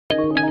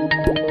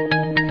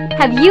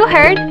Have you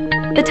heard?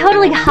 The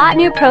totally hot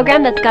new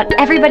program that's got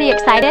everybody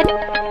excited?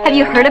 Have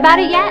you heard about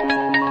it yet?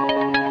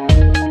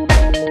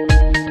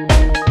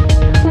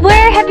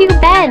 Where have you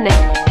been?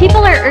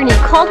 People are earning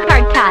cold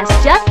hard cash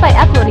just by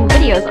uploading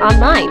videos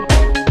online.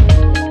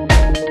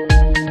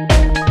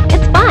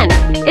 It's fun,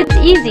 it's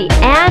easy,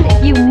 and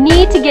you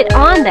need to get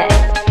on this.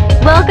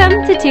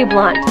 Welcome to Tube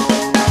Launch.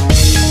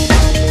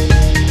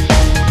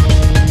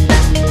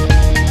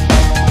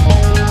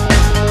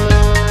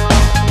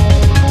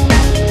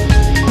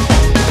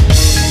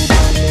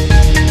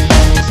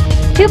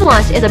 Tube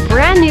Launch is a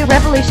brand new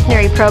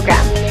revolutionary program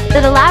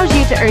that allows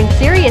you to earn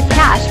serious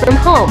cash from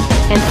home,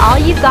 and all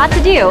you've got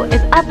to do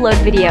is upload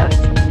videos.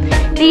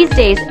 These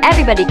days,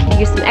 everybody could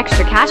use some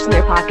extra cash in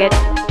their pocket.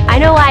 I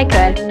know I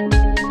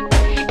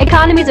could.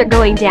 Economies are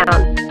going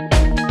down.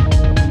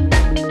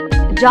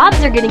 Jobs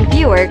are getting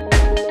fewer.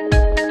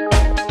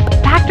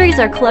 Factories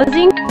are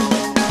closing.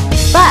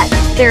 But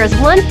there is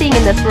one thing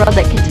in this world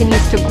that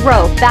continues to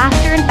grow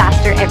faster and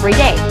faster every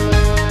day.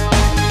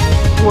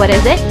 What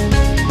is it?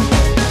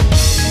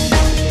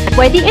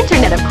 Why, the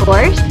internet, of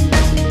course.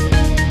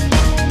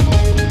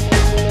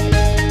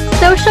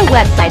 Social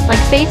websites like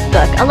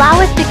Facebook allow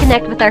us to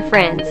connect with our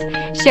friends,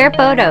 share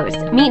photos,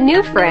 meet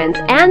new friends,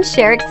 and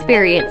share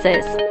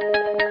experiences.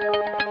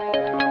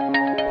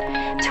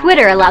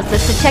 Twitter allows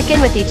us to check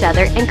in with each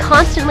other and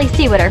constantly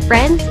see what our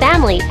friends,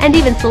 family, and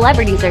even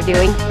celebrities are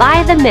doing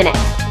by the minute.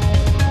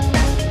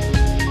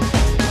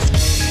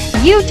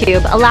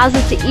 YouTube allows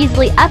us to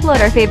easily upload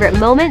our favorite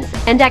moments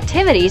and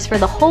activities for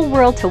the whole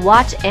world to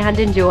watch and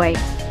enjoy.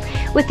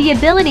 With the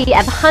ability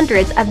of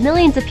hundreds of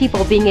millions of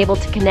people being able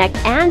to connect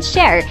and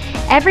share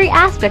every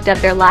aspect of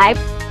their life,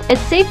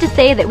 it's safe to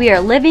say that we are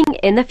living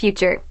in the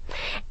future.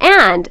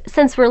 And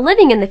since we're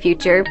living in the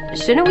future,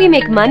 shouldn't we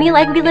make money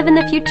like we live in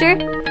the future?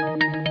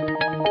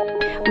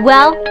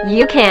 Well,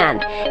 you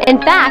can. In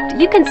fact,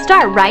 you can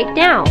start right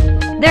now.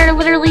 There are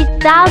literally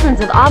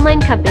thousands of online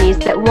companies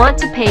that want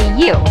to pay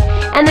you,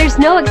 and there's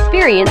no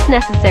experience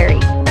necessary.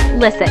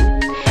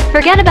 Listen,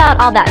 forget about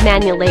all that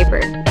manual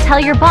labor. Tell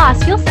your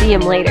boss you'll see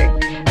him later.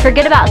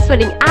 Forget about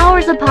sweating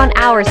hours upon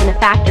hours in a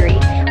factory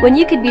when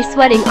you could be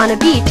sweating on a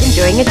beach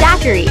enjoying a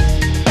daiquiri.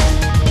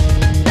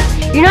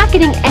 You're not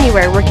getting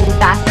anywhere working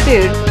fast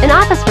food, and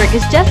office work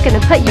is just going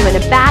to put you in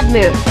a bad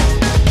mood.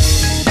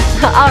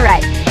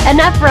 Alright,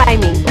 enough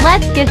rhyming.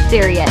 Let's get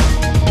serious.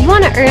 You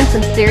want to earn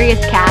some serious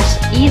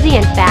cash easy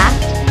and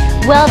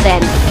fast? Well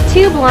then,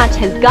 Tube Launch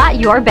has got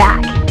your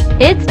back.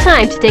 It's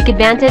time to take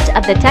advantage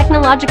of the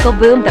technological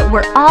boom that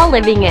we're all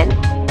living in.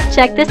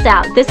 Check this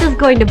out. This is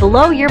going to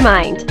blow your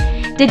mind.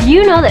 Did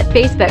you know that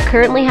Facebook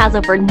currently has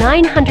over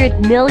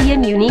 900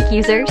 million unique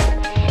users?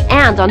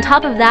 And on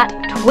top of that,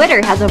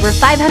 Twitter has over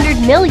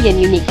 500 million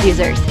unique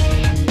users.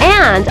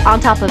 And on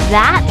top of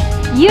that,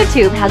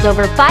 YouTube has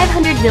over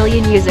 500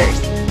 million users.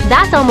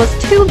 That's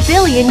almost 2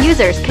 billion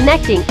users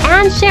connecting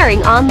and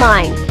sharing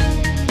online.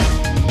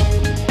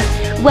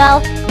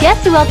 Well,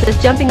 guess who else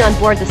is jumping on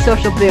board the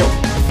social boom?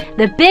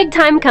 The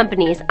big-time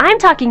companies. I'm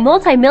talking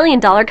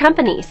multi-million-dollar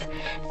companies.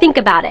 Think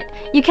about it.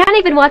 You can't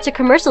even watch a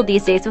commercial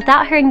these days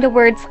without hearing the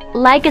words,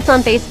 like us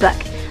on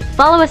Facebook,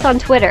 follow us on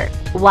Twitter.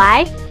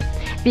 Why?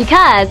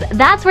 Because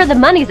that's where the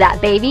money's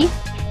at, baby.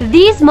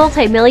 These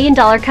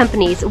multi-million-dollar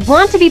companies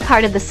want to be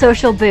part of the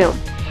social boom,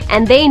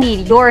 and they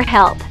need your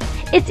help.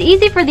 It's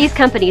easy for these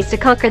companies to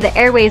conquer the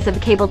airwaves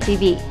of cable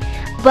TV.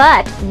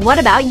 But what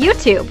about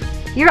YouTube?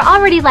 You're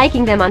already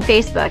liking them on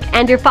Facebook,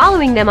 and you're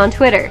following them on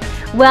Twitter.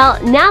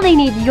 Well, now they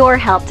need your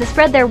help to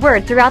spread their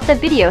word throughout the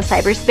video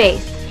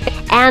cyberspace.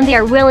 And they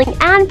are willing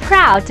and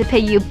proud to pay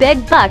you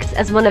big bucks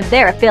as one of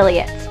their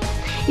affiliates.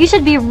 You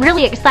should be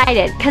really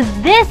excited,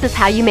 because this is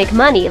how you make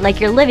money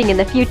like you're living in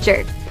the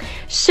future.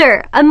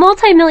 Sure, a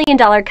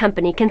multi-million-dollar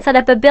company can set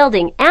up a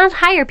building and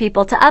hire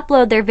people to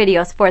upload their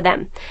videos for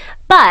them.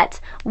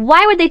 But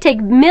why would they take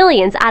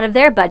millions out of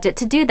their budget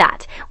to do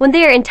that, when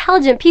they are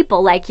intelligent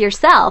people like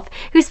yourself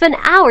who spend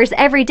hours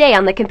every day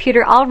on the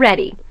computer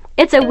already?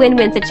 It's a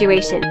win-win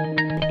situation.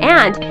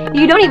 And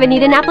you don't even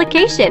need an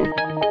application.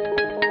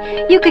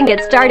 You can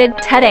get started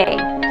today.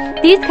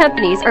 These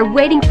companies are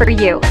waiting for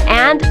you,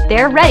 and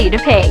they're ready to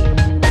pay.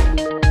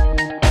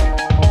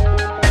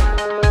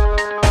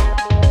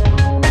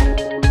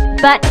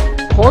 But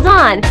hold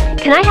on,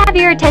 can I have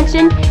your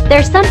attention?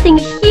 There's something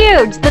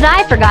huge that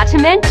I forgot to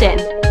mention.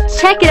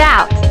 Check it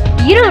out.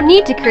 You don't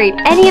need to create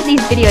any of these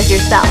videos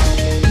yourself.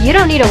 You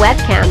don't need a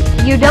webcam.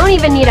 You don't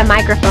even need a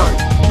microphone.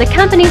 The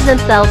companies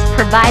themselves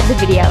provide the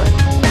videos.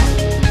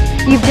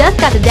 You've just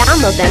got to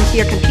download them to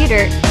your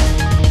computer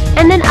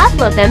and then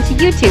upload them to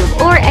YouTube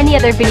or any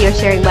other video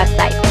sharing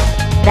website.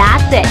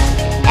 That's it.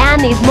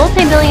 And these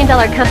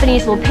multi-million-dollar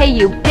companies will pay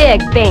you big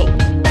bank.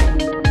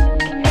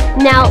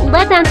 Now,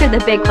 let's answer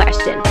the big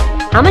question.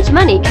 How much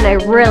money can I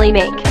really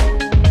make?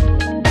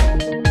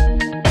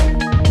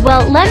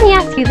 Well, let me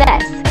ask you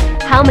this.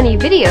 How many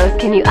videos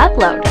can you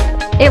upload?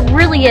 It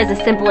really is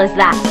as simple as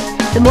that.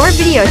 The more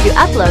videos you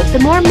upload, the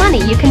more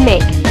money you can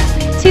make.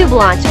 Tube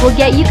Launch will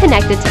get you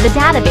connected to the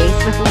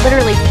database with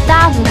literally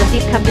thousands of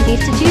these companies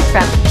to choose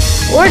from.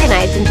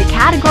 organized into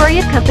category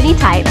of company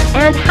type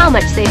and how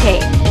much they pay.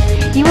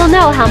 You will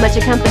know how much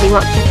a company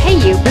wants to pay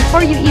you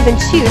before you even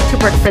choose to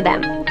work for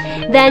them.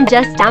 Then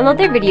just download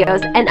their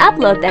videos and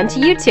upload them to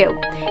YouTube.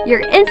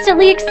 You're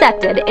instantly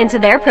accepted into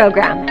their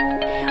program.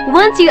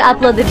 Once you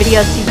upload the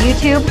videos to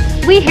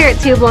YouTube, we here at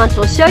Tube Launch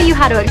will show you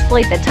how to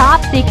exploit the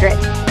top secret,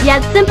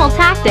 yet simple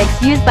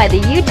tactics used by the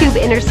YouTube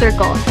Inner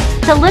Circle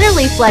to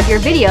literally flood your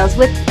videos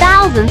with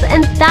thousands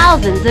and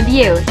thousands of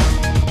views.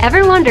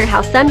 Ever wonder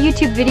how some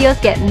YouTube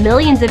videos get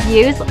millions of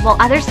views while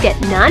others get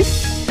none?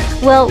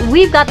 Well,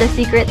 we've got the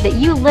secret that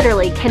you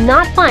literally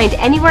cannot find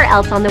anywhere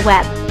else on the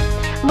web.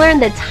 Learn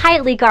the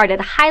tightly guarded,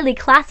 highly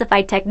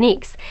classified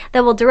techniques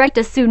that will direct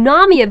a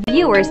tsunami of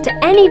viewers to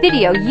any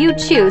video you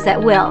choose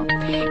at will.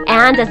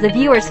 And as the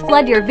viewers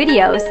flood your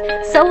videos,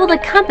 so will the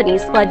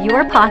companies flood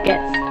your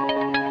pockets.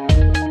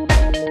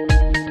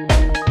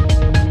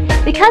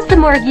 Because the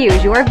more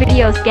views your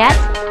videos get,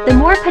 the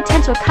more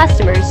potential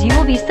customers you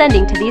will be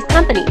sending to these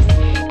companies.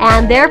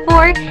 And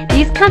therefore,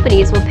 these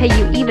companies will pay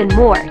you even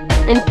more.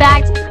 In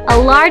fact, a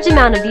large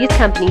amount of these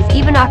companies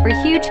even offer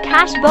huge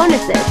cash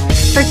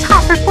bonuses for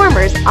top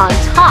performers on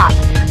top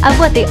of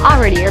what they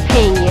already are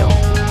paying you.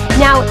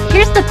 Now,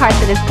 here's the part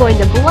that is going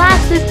to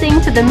blast this thing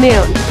to the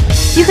moon.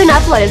 You can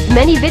upload as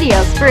many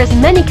videos for as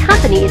many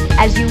companies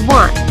as you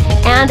want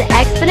and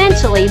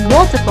exponentially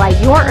multiply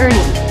your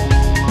earnings.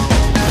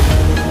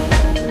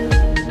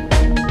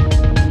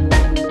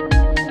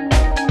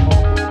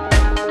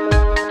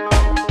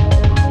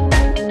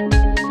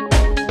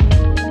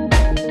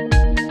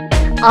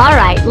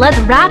 Alright, let's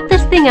wrap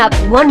this thing up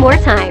one more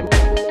time.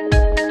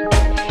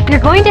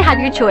 You're going to have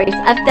your choice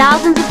of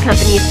thousands of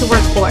companies to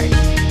work for.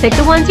 Pick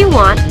the ones you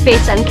want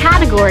based on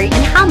category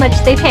and how much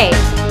they pay.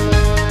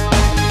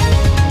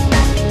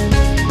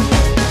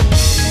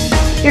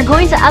 You're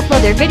going to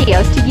upload their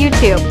videos to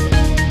YouTube.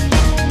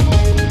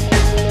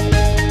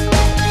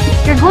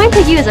 You're going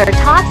to use our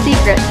top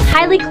secret,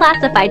 highly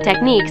classified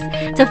techniques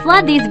to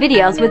flood these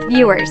videos with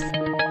viewers.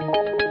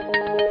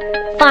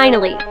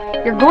 Finally,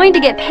 you're going to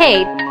get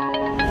paid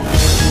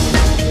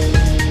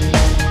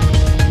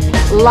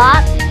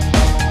lots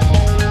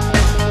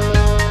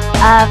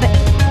of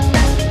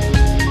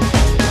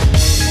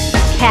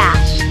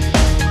cash.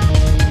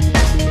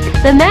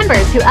 The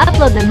members who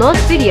upload the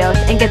most videos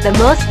and get the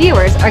most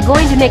viewers are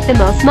going to make the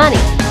most money.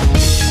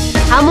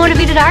 How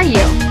motivated are you?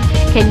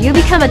 Can you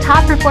become a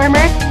top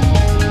performer?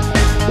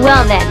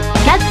 Well then,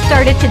 get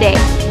started today.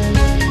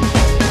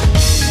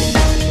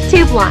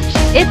 Tube Launch.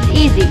 It's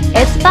easy,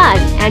 it's fun,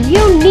 and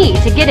you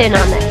need to get in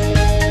on this.